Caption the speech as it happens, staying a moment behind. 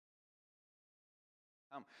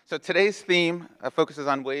So today's theme focuses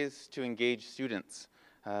on ways to engage students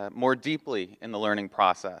more deeply in the learning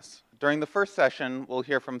process. During the first session, we'll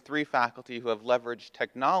hear from 3 faculty who have leveraged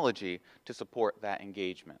technology to support that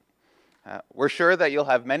engagement. We're sure that you'll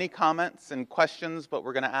have many comments and questions, but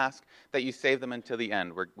we're going to ask that you save them until the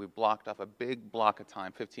end. We've blocked off a big block of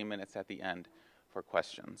time, 15 minutes at the end, for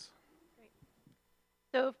questions.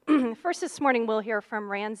 So first this morning, we'll hear from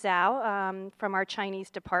Zhao from our Chinese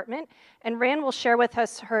department. And Ran will share with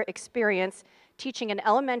us her experience teaching an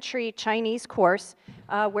elementary Chinese course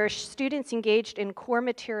where students engaged in core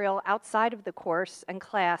material outside of the course and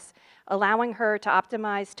class, allowing her to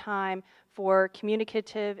optimize time for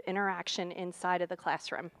communicative interaction inside of the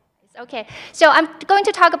classroom. Okay, so I'm going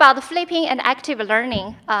to talk about the flipping and active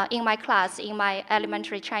learning in my class, in my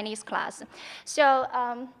elementary Chinese class. So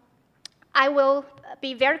I will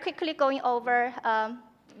be very quickly going over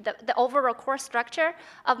the overall course structure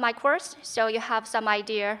of my course, so you have some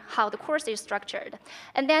idea how the course is structured.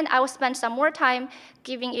 And then I will spend some more time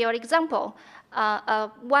giving you an example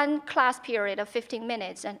of one class period of 15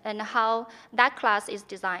 minutes and how that class is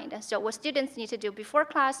designed. So what students need to do before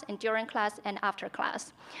class and during class and after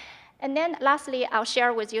class. And then lastly, I'll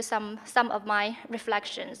share with you some of my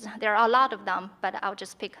reflections. There are a lot of them, but I'll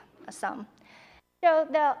just pick some. So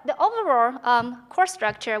the overall course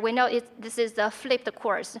structure, we know this is a flipped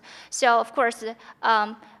course. So of course,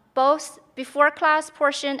 both before class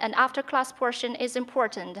portion and after class portion is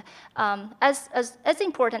important, as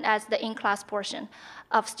important as the in-class portion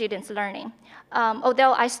of students' learning.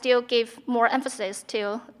 Although I still give more emphasis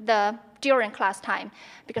to the during class time,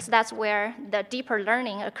 because that's where the deeper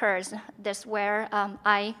learning occurs. That's where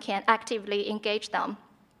I can actively engage them.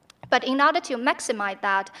 But in order to maximize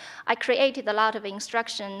that, I created a lot of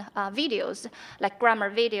instruction videos, like grammar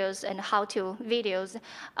videos and how-to videos,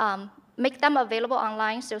 make them available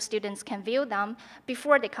online so students can view them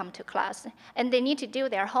before they come to class. And they need to do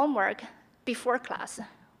their homework before class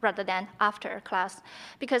rather than after class.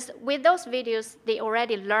 Because with those videos, they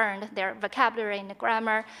already learned their vocabulary and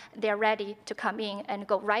grammar. They're ready to come in and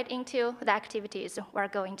go right into the activities we're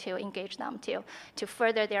going to engage them to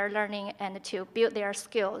further their learning and to build their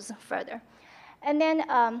skills further. And then,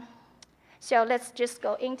 so let's just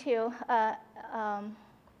go into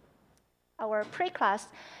our pre-class.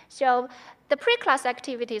 So the pre-class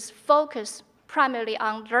activities focus primarily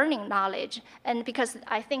on learning knowledge, and because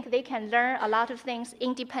I think they can learn a lot of things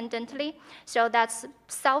independently, so that's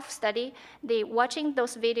self-study. They watching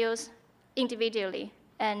those videos individually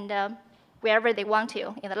and wherever they want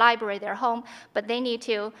to, in the library, their home, but they need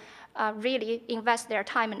to really invest their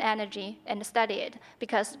time and energy and study it,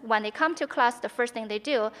 because when they come to class, the first thing they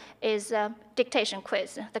do is dictation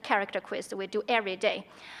quiz, the character quiz we do every day.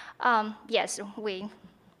 Yes, we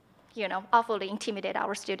awfully intimidate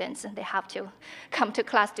our students, and they have to come to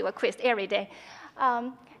class, do a quiz every day.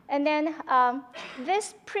 And then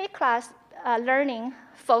this pre-class learning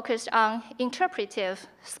focused on interpretive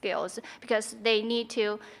skills, because they need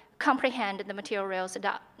to comprehend the materials,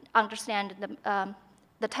 understand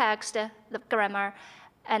the text, the grammar,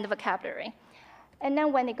 and the vocabulary. And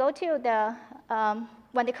then when they go to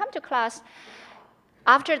when they come to class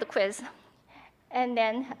after the quiz, and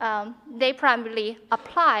then they primarily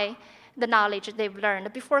apply the knowledge they've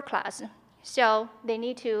learned before class. So they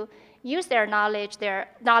need to use their knowledge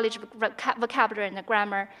vocabulary and the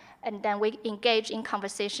grammar, and then we engage in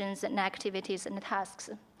conversations and activities and tasks.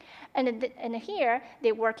 And here,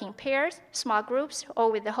 they work in pairs, small groups, or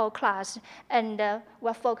with the whole class, and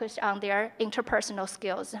we're focused on their interpersonal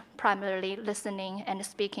skills, primarily listening and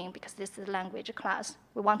speaking, because this is a language class.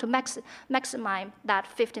 We want to maximize that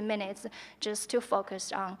 15 minutes just to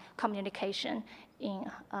focus on communication in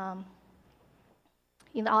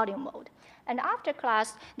the audio mode. And after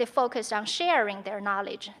class, they focus on sharing their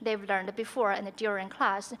knowledge they've learned before and during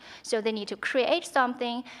class. So they need to create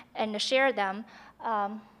something and share them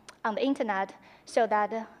on the internet, so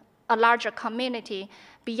that a larger community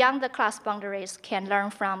beyond the class boundaries can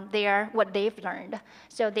learn from what they've learned.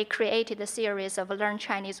 So they created a series of Learn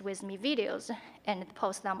Chinese with Me videos and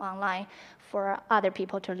post them online for other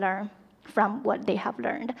people to learn from what they have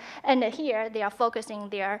learned. And here they are focusing on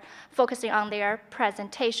their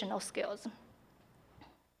presentational skills.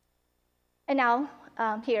 And now,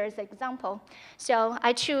 here's an example. So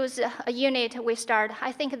I choose a unit we start.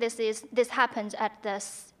 I think this happens at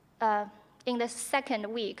in the second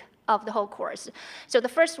week of the whole course. So the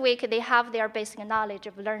first week, they have their basic knowledge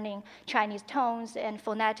of learning Chinese tones and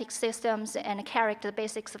phonetic systems and the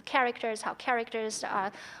basics of characters, how characters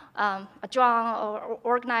are drawn or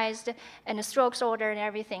organized, and the strokes order and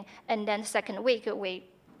everything. And then the second week, we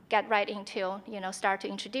get right into, start to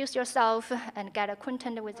introduce yourself and get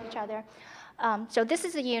acquainted with each other. So this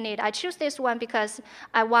is a unit. I choose this one because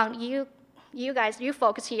I want you guys, you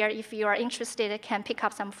folks here, if you are interested, can pick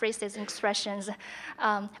up some phrases and expressions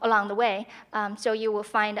along the way. So you will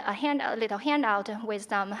find a little handout with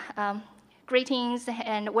some greetings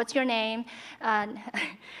and what's your name,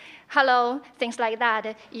 hello, things like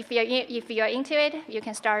that. If you're into it, you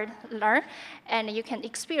can start learn, and you can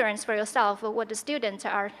experience for yourself what the students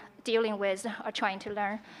are dealing with or trying to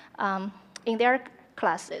learn in their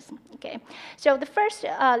classes. Okay, so the first,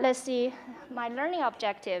 let's see, my learning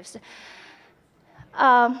objectives.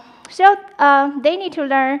 They need to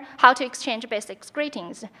learn how to exchange basic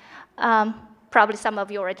greetings. Probably some of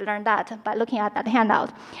you already learned that by looking at that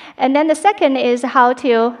handout. And then the second is how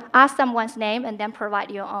to ask someone's name and then provide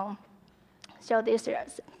your own. So this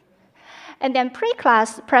is. And then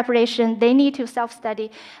pre-class preparation, they need to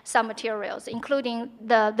self-study some materials, including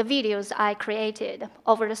the videos I created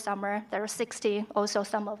over the summer. There are 60, also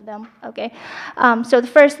some of them, okay? So the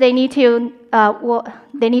first, they need to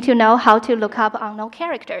know how to look up unknown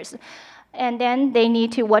characters. And then they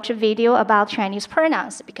need to watch a video about Chinese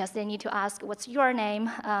pronouns, because they need to ask, what's your name?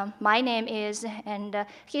 My name is, and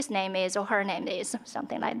his name is, or her name is,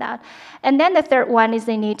 something like that. And then the third one is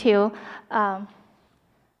they need to,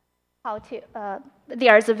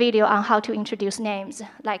 there's a video on how to introduce names,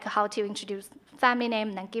 like how to introduce family name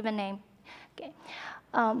and then given name. Okay.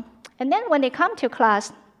 And then when they come to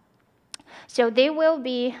class, so they will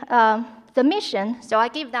be, the mission, so I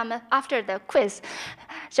give them after the quiz.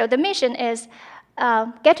 So the mission is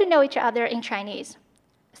get to know each other in Chinese.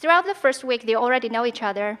 Throughout the first week, they already know each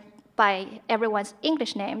other by everyone's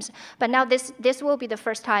English names, but now this will be the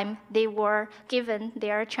first time they were given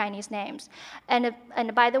their Chinese names. And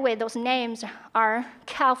by the way, those names are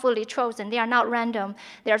carefully chosen. They are not random.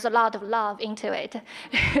 There's a lot of love into it.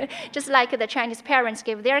 Just like the Chinese parents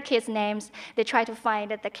give their kids names, they try to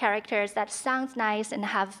find the characters that sounds nice and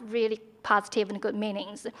have really positive and good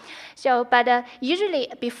meanings. So, but usually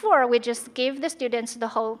before, we just give the students the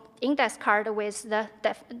whole index card with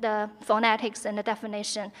the phonetics and the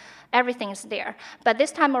definition. Everything is there. But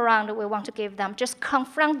this time around, we want to give them, just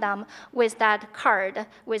confront them with that card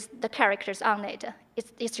with the characters on it.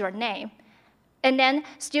 It's your name. And then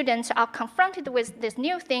students are confronted with this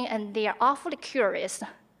new thing, and they are awfully curious.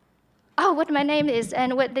 Oh, what my name is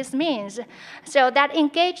and what this means. So that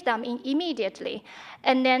engaged them immediately.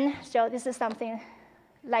 And then, so this is something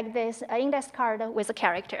like this, an index card with a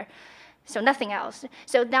character. So nothing else.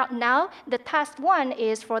 So now the task one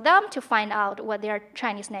is for them to find out what their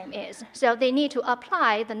Chinese name is. So they need to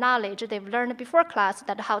apply the knowledge they've learned before class,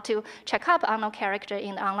 that how to check up unknown character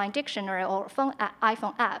in the online dictionary or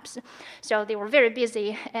iPhone apps. So they were very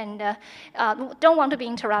busy and don't want to be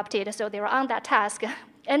interrupted, so they were on that task.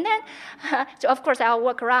 And then, so of course, I'll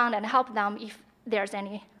work around and help them if there's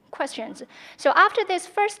any questions. So after this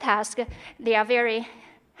first task, they are very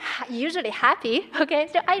usually happy, okay?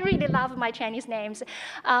 So I really love my Chinese names,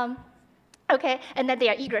 okay? And then they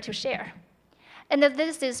are eager to share. And then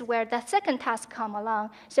this is where the second task come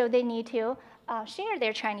along. So they need to share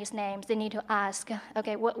their Chinese names. They need to ask,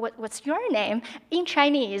 okay, what's your name in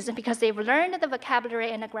Chinese? Because they've learned the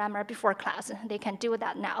vocabulary and the grammar before class. They can do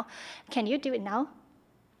that now. Can you do it now?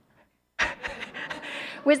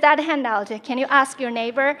 With that handout, can you ask your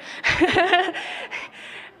neighbor?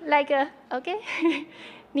 Like, okay,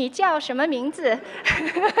 你叫什么名字?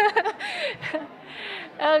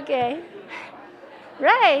 Okay,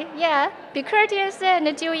 right, yeah. Be courteous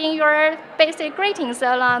and doing your basic greetings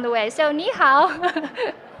along the way. So 你好,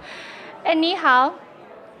 and 你好,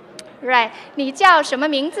 right? 你叫什么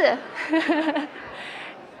名字?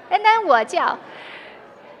 And then 我叫.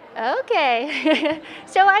 Okay,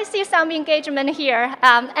 so I see some engagement here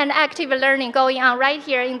and active learning going on right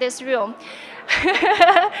here in this room.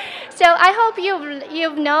 So I hope you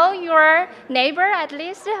know your neighbor at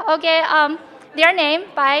least, okay, their name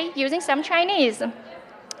by using some Chinese.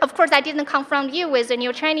 Of course, I didn't confront you with a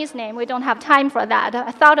new Chinese name. We don't have time for that.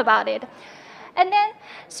 I thought about it. And then,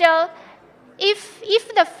 so if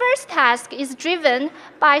the first task is driven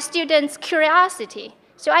by students' curiosity,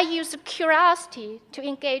 so I use curiosity to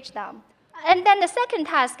engage them. And then the second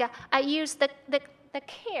task, I use the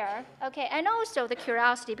care, okay, and also the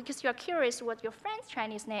curiosity, because you're curious what your friend's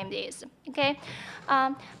Chinese name is, okay?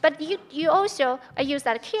 But you also use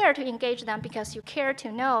that care to engage them because you care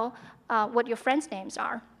to know what your friends' names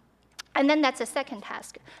are. And then that's the second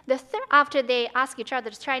task. The third, after they ask each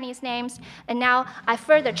other's Chinese names, and now I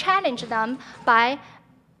further challenge them by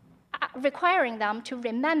requiring them to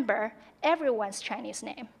remember everyone's Chinese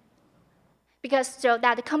name. Because so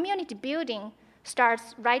that the community building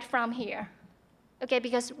starts right from here. Okay,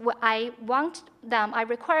 because I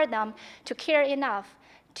require them to care enough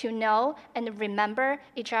to know and remember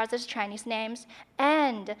each other's Chinese names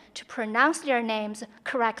and to pronounce their names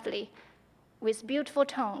correctly with beautiful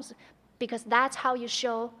tones, because that's how you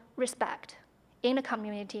show respect in the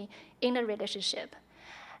community, in the relationship.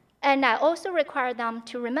 And I also require them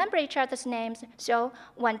to remember each other's names, so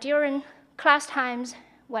when during class times,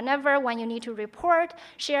 when you need to report,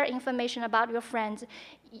 share information about your friends,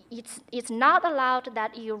 it's not allowed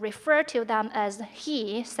that you refer to them as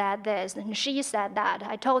he said this and she said that.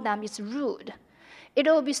 I told them it's rude. It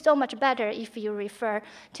will be so much better if you refer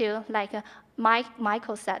to like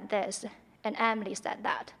Michael said this and Emily said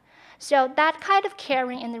that. So that kind of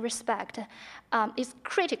caring and respect is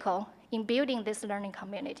critical in building this learning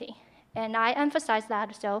community. And I emphasize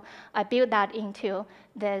that, so I built that into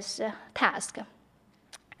this task.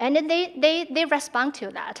 And then they respond to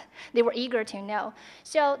that. They were eager to know.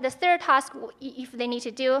 So the third task, if they need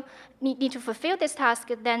to fulfill this task,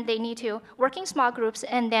 then they need to work in small groups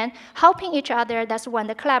and then helping each other. That's when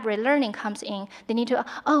the collaborative learning comes in. They need to,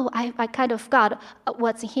 I kind of forgot,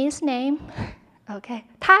 what's his name? Okay,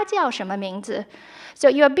 他叫什么名字? So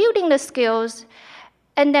you're building the skills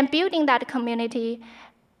and then building that community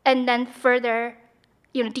and then further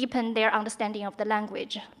deepen their understanding of the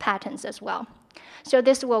language patterns as well. So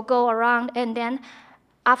this will go around, and then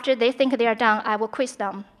after they think they are done, I will quiz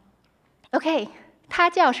them. Okay, 他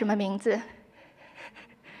叫什么名字?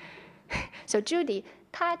 So Judy,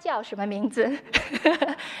 他叫什么名字?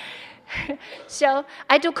 So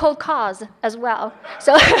I do cold calls as well.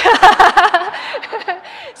 So,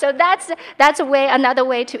 so that's another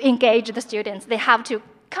way to engage the students. They have to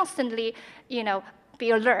constantly,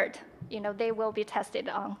 be alert. They will be tested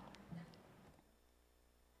on.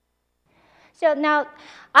 So now,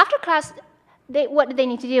 after class, what they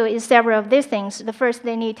need to do is several of these things. The first,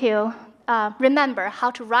 they need to remember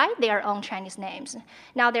how to write their own Chinese names.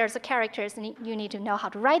 Now there's the characters, and you need to know how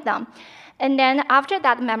to write them. And then after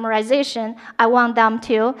that memorization, I want them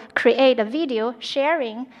to create a video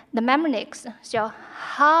sharing the mnemonics. So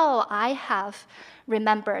how I have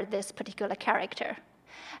remembered this particular character.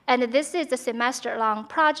 And this is a semester-long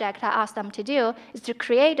project I asked them to do, is to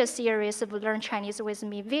create a series of Learn Chinese with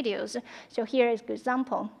Me videos. So here is an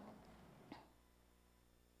example.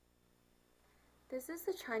 This is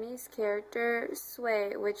the Chinese character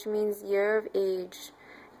Sui, which means year of age.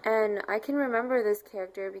 And I can remember this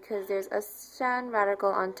character because there's a shan radical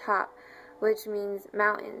on top, which means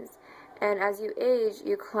mountains. And as you age,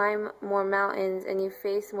 you climb more mountains and you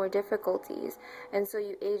face more difficulties, and so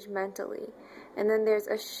you age mentally. And then there's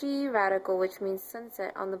a she radical, which means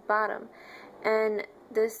sunset, on the bottom. And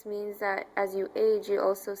this means that as you age, you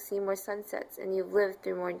also see more sunsets and you've lived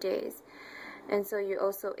through more days. And so you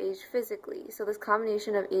also age physically. So this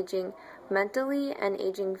combination of aging mentally and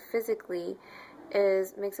aging physically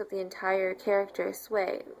makes up the entire character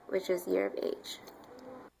Sui, which is year of age.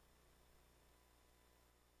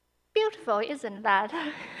 Beautiful, isn't that?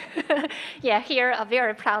 Yeah, here a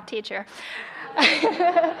very proud teacher.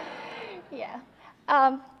 Yeah.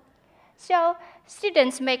 So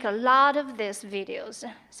students make a lot of these videos.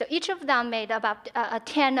 So each of them made about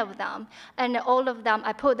 10 of them, and all of them,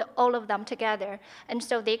 I put all of them together. And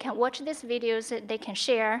so they can watch these videos, they can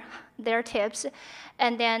share their tips.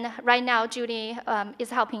 And then right now, Judy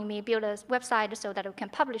is helping me build a website so that we can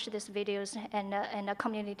publish these videos and a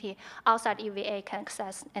community outside UVA can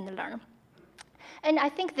access and learn. And I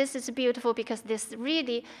think this is beautiful because this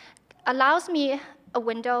really allows me a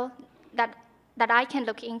window that I can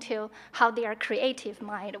look into how their creative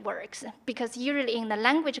mind works. Because usually in the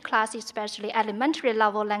language class, especially elementary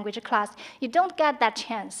level language class, you don't get that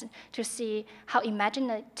chance to see how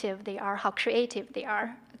imaginative they are, how creative they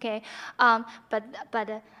are, okay?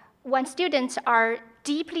 But when students are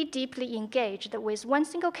deeply, deeply engaged with one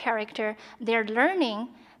single character, their learning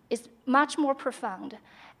is much more profound.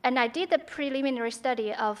 And I did a preliminary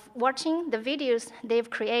study of watching the videos they've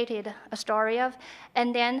created a story of,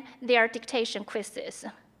 and then their dictation quizzes,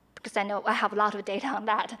 because I know I have a lot of data on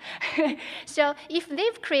that. So if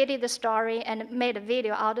they've created the story and made a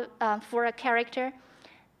video out for a character,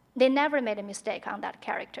 they never made a mistake on that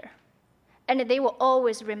character. And they will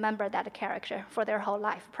always remember that character for their whole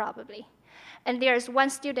life, probably. And there's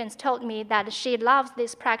one student told me that she loves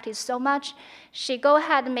this practice so much, she go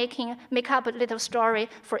ahead and make up a little story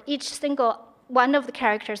for each single one of the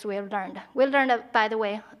characters we've learned. We learned, by the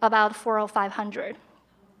way, about 400 or 500.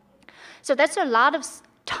 So that's a lot of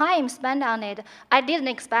time spent on it. I didn't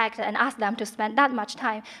expect and ask them to spend that much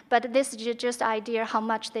time, but this is just an idea how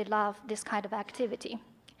much they love this kind of activity.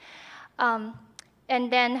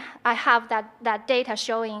 And then I have that data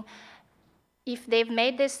showing if they've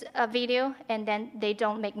made this video and then they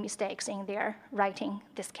don't make mistakes in their writing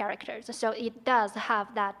these characters. So it does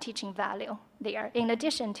have that teaching value there, in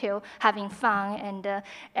addition to having fun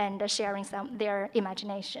and sharing their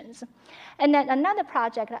imaginations. And then another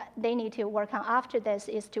project that they need to work on after this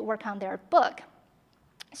is to work on their book.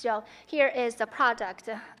 So here is the product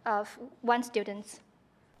of one student's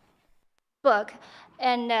book.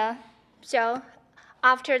 And so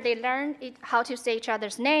after they learn how to say each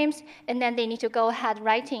other's names, and then they need to go ahead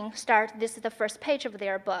start, this is the first page of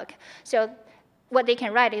their book. So what they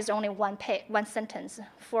can write is only one sentence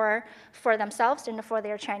for themselves and for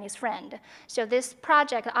their Chinese friend. So this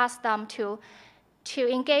project asks them to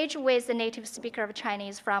engage with the native speaker of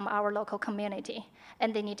Chinese from our local community.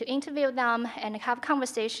 And they need to interview them and have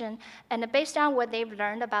conversation. And based on what they've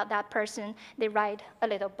learned about that person, they write a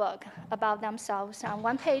little book about themselves on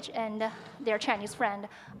one page and their Chinese friend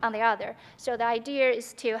on the other. So the idea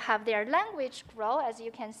is to have their language grow. As you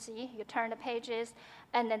can see, you turn the pages,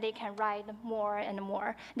 and then they can write more and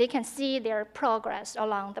more. They can see their progress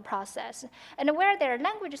along the process. And where their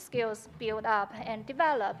language skills build up and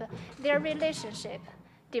develop, their relationship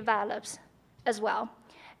develops as well.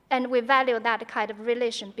 And we value that kind of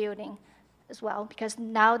relation building as well, because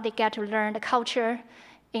now they get to learn the culture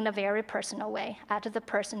in a very personal way, at the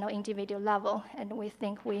personal individual level, and we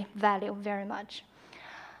think we value very much.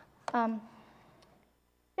 And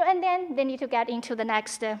then they need to get into the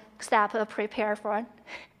next step of prepare for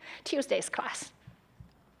Tuesday's class.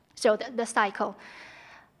 So the cycle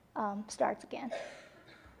starts again.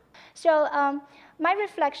 So my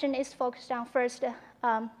reflection is focused on first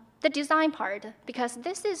the design part, because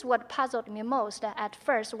this is what puzzled me most at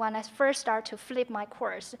first when I first started to flip my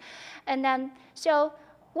course. And then, so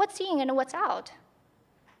what's in and what's out?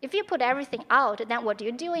 If you put everything out, then what do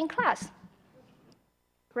you do in class,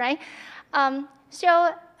 right?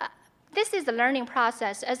 This is the learning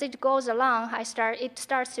process. As it goes along, it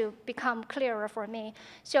starts to become clearer for me.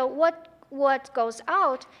 So what goes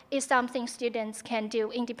out is something students can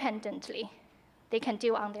do independently. They can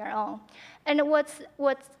do on their own. And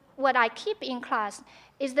what I keep in class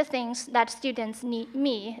is the things that students need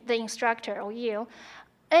me, the instructor, or you,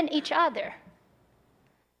 and each other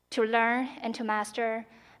to learn and to master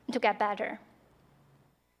and to get better.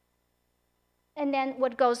 And then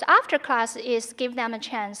what goes after class is give them a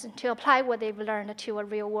chance to apply what they've learned to a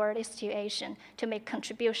real-world situation, to make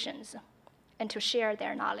contributions, and to share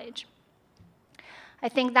their knowledge. I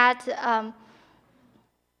think that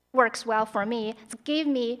works well for me. It gives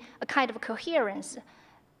me a kind of coherence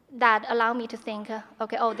that allow me to think,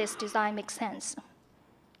 okay, oh, this design makes sense.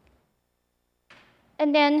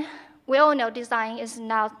 And then we all know design is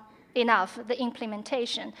not enough, the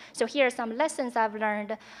implementation. So here are some lessons I've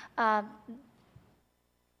learned. The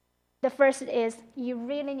first is you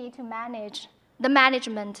really need to manage the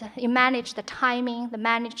management. You manage the timing,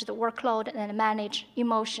 manage the workload, and manage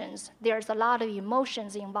emotions. There's a lot of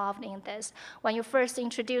emotions involved in this. When you first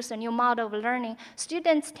introduce a new model of learning,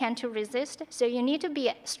 students tend to resist, so you need to be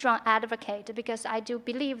a strong advocate, because I do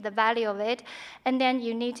believe the value of it. And then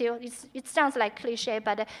you need to, it sounds like cliche,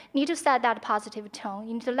 but you need to set that positive tone.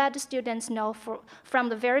 You need to let the students know from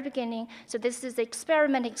the very beginning, so this is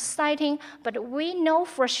experiment, exciting, but we know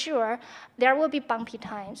for sure there will be bumpy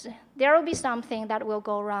times. There will be something that will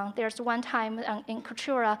go wrong. There's one time in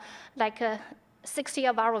Coutura, like 60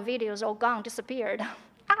 of our videos all gone, disappeared.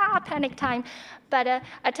 Panic time. But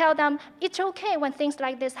I tell them, it's okay when things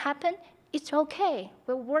like this happen. It's okay.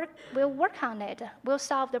 We'll work on it. We'll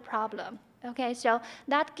solve the problem. Okay, so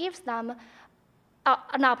that gives them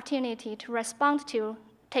an opportunity to respond to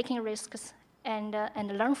taking risks and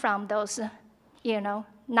learn from those,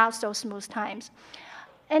 not so smooth times.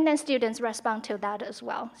 And then students respond to that as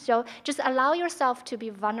well. So just allow yourself to be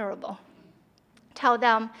vulnerable. Tell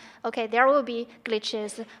them, okay, there will be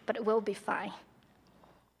glitches, but it will be fine.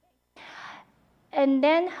 And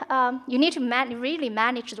then you need to really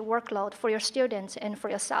manage the workload for your students and for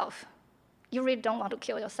yourself. You really don't want to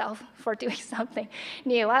kill yourself for doing something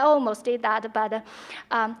new. I almost did that, but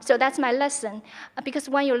so that's my lesson. Because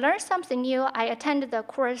when you learn something new, I attended the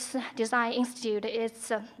Course Design Institute.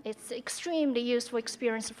 It's extremely useful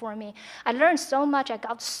experience for me. I learned so much. I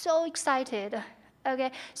got so excited.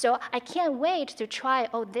 Okay, so I can't wait to try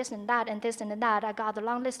this and that and this and that. I got a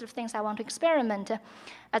long list of things I want to experiment.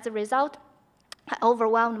 As a result, I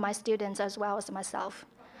overwhelmed my students as well as myself.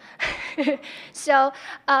 So.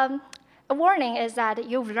 A warning is that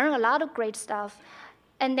you've learned a lot of great stuff,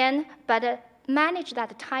 but manage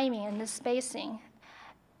that timing and the spacing,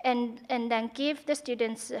 and then give the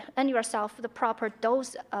students and yourself the proper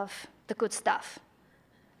dose of the good stuff.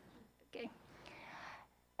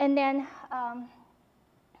 And then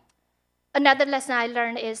another lesson I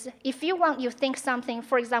learned is if you think something,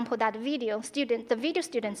 for example, that the video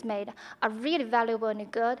students made are really valuable and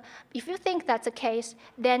good, if you think that's the case,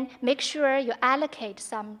 then make sure you allocate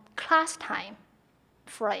some class time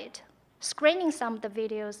for it. Screening some of the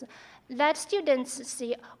videos, let students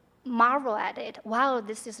marvel at it. Wow,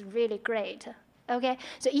 this is really great. Okay,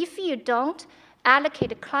 so if you don't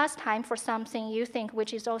allocate class time for something you think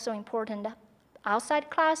which is also important outside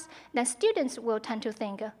class, then students will tend to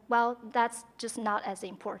think, well, that's just not as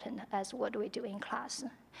important as what we do in class.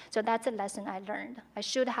 So that's a lesson I learned. I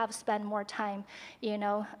should have spent more time,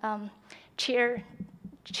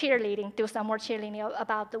 cheerleading, do some more cheerleading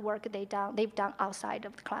about the work they've done outside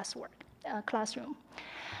of the classroom.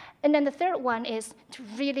 And then the third one is to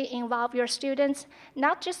really involve your students,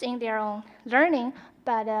 not just in their own learning,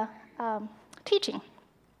 but teaching.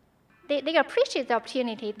 They appreciate the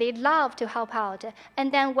opportunity. They love to help out.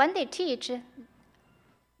 And then when they teach,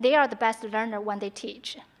 they are the best learner when they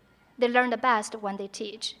teach. They learn the best when they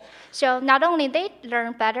teach. So not only they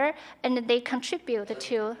learn better, and they contribute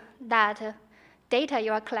to that data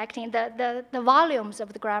you are collecting, the volumes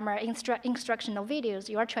of the grammar instructional videos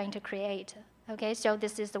you are trying to create. Okay, so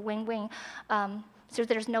this is a win-win. So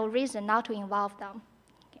there's no reason not to involve them.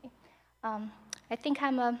 Okay. I think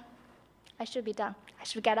I should be done. I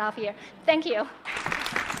should get off here. Thank you.